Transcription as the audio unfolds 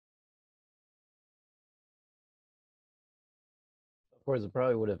Of course, it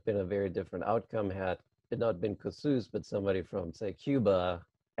probably would have been a very different outcome had it not been Kossuth, but somebody from, say, Cuba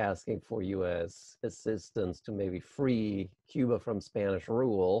asking for U.S. assistance to maybe free Cuba from Spanish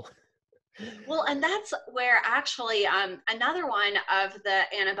rule. Well, and that's where actually another one of the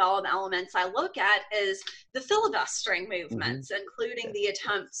antebellum elements I look at is the filibustering Hmm. movements, including Yeah. the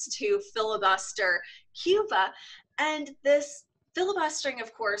attempts to filibuster Cuba. And this filibustering,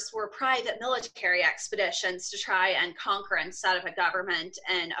 of course, were private military expeditions to try and conquer and set up a government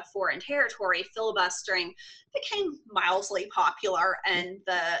in a foreign territory. Filibustering became mildly popular in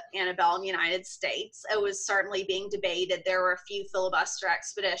the antebellum United States. It was certainly being debated. There were a few filibuster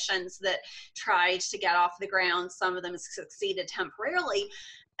expeditions that tried to get off the ground. Some of them succeeded temporarily.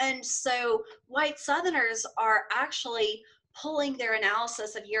 And so white Southerners are actually pulling their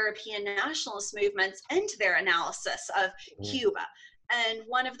analysis of European nationalist movements into their analysis of Mhm. Cuba. And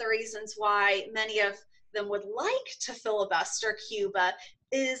one of the reasons why many of them would like to filibuster Cuba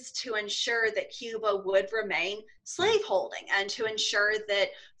is to ensure that Cuba would remain slaveholding and to ensure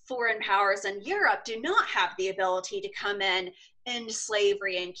that foreign powers in Europe do not have the ability to come in end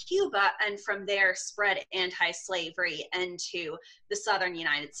slavery in Cuba and from there spread anti-slavery into the southern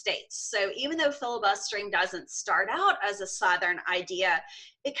United States. So even though filibustering doesn't start out as a southern idea,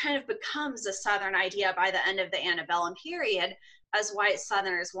 it kind of becomes a southern idea by the end of the antebellum period as white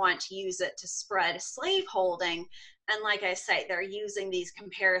southerners want to use it to spread slaveholding. And like I say, they're using these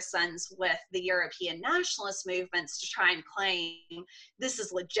comparisons with the European nationalist movements to try and claim this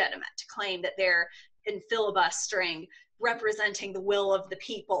is legitimate, to claim that they're in filibustering representing the will of the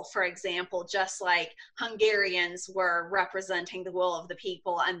people, for example, just like Hungarians were representing the will of the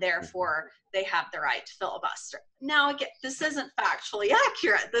people and Mhm. therefore they have the right to filibuster. Now, again, this isn't factually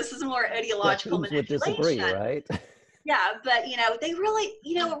accurate. This is more Yeah, ideological teams would disagree, manipulation. right? Yeah, but they really,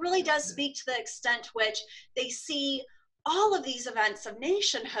 it really does speak to the extent to which they see all of these events of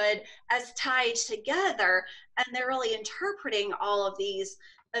nationhood as tied together, and they're really interpreting all of these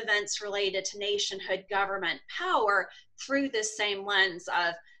events related to nationhood, government, power through this same lens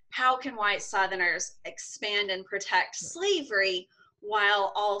of how can white Southerners expand and protect slavery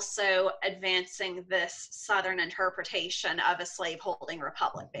while also advancing this Southern interpretation of a slaveholding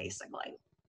republic, basically.